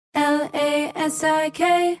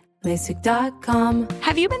LASIK, LASIK.com.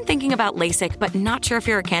 Have you been thinking about LASIK but not sure if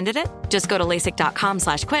you're a candidate? Just go to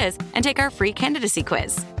LASIK.com/quiz and take our free candidacy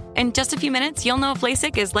quiz. In just a few minutes, you'll know if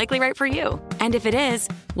LASIK is likely right for you. And if it is,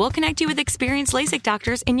 we'll connect you with experienced LASIK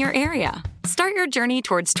doctors in your area. Start your journey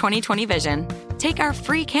towards 20/20 vision. Take our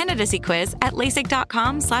free candidacy quiz at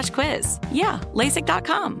LASIK.com/quiz. Yeah,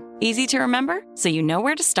 LASIK.com. Easy to remember, so you know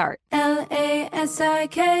where to start.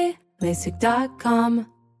 LASIK, LASIK.com.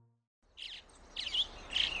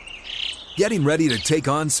 Getting ready to take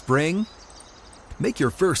on spring? Make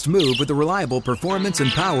your first move with the reliable performance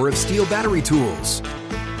and power of Steel battery tools.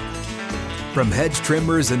 From hedge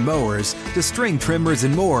trimmers and mowers to string trimmers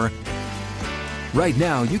and more, right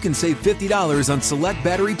now you can save $50 on select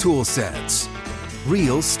battery tool sets.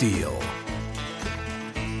 Real Steel.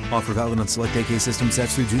 Offer valid on select AK system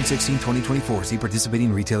sets through June 16, 2024. See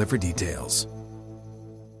participating retailer for details.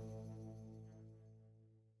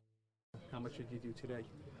 How much did you do today?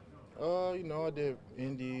 I did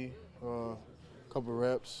indie, couple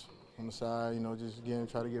reps on the side, just again,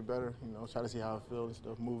 try to get better, try to see how I feel and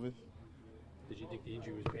stuff moving. Did you think the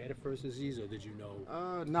injury was bad at first disease, or did you know?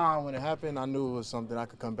 When it happened, I knew it was something I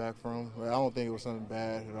could come back from. I don't think it was something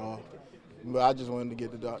bad at all. But I just wanted to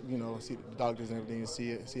get see the doctors and everything and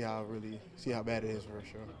see how bad it is for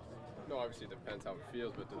sure. No, obviously it depends how it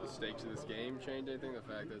feels, but do the stakes of this game change anything? The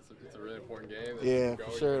fact that it's a really important game? Yeah,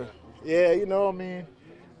 for sure. Yeah,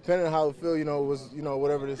 depending on how it feels, was,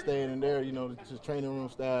 whatever that's staying in there, just training room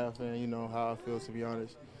staff and, how it feels, to be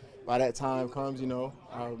honest. By that time comes,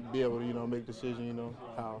 I'll be able to, make a decision,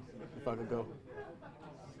 if I could go.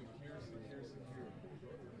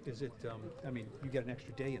 Is it, you get an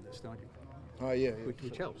extra day in this, don't you? Yeah.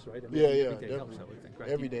 Which helps, right? Yeah, every day helps, I would think, right?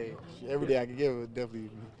 Every day I could give it would definitely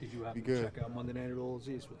Did you have be to good. check out Monday Night at All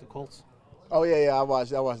Aziz with the Colts? Oh, yeah, I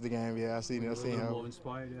watched the game, yeah. I seen A how. little more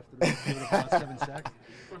inspired after the 7 sacks?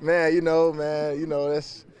 Man,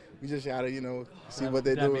 that's, we just gotta, see what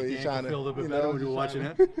they're doing. You're trying to feel a little bit better when you're watching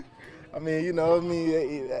it?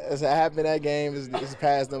 As it happened that game, it's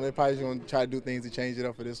past them. They're probably just gonna try to do things to change it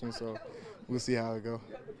up for this one, so we'll see how it goes.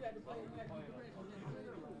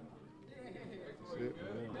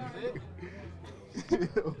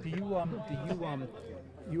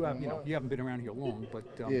 You haven't been around here long, but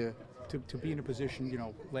yeah. to be in a position,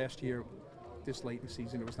 last year, this late in the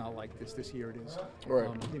season, it was not like this. This year it is. Right.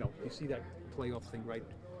 You see that playoff thing right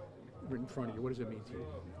in front of you. What does it mean to you?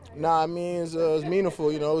 It's meaningful.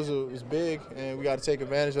 It's big, and we got to take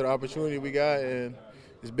advantage of the opportunity we got, and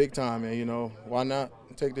it's big time. And why not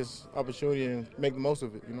take this opportunity and make the most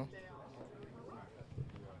of it?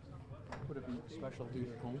 Would it be special to do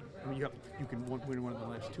at home? You can win one of the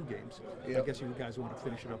last 2 games. Yep. I guess you guys want to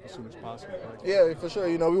finish it up as soon as possible, right? Yeah, for sure.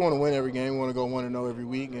 We want to win every game. We want to go 1-0 every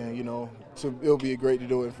week, and so it'll be great to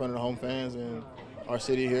do it in front of the home fans and our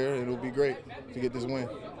city here. It'll be great to get this win.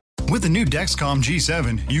 With the new Dexcom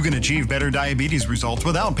G7, you can achieve better diabetes results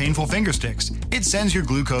without painful finger sticks. It sends your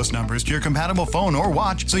glucose numbers to your compatible phone or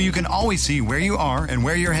watch so you can always see where you are and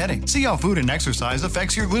where you're heading. See how food and exercise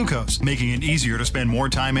affects your glucose, making it easier to spend more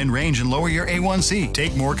time in range and lower your A1C.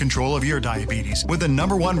 Take more control of your diabetes with the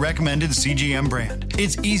 #1 recommended CGM brand.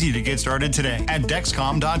 It's easy to get started today at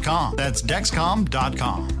Dexcom.com. That's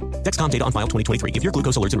Dexcom.com. Dexcom data on file 2023. If your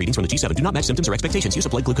glucose alerts and readings from the G7 do not match symptoms or expectations, use a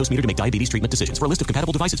blood glucose meter to make diabetes treatment decisions. For a list of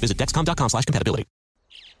compatible devices, visit Dexcom.com/compatibility.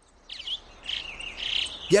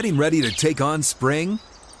 Getting ready to take on spring?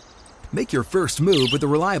 Make your first move with the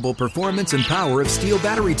reliable performance and power of Steel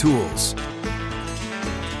battery tools.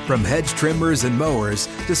 From hedge trimmers and mowers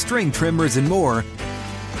to string trimmers and more,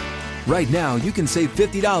 right now you can save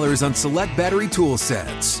 $50 on select battery tool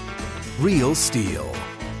sets. Real Steel.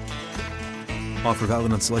 Offer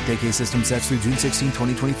valid on select AK system sets through June 16,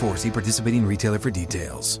 2024. See participating retailer for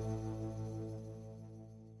details.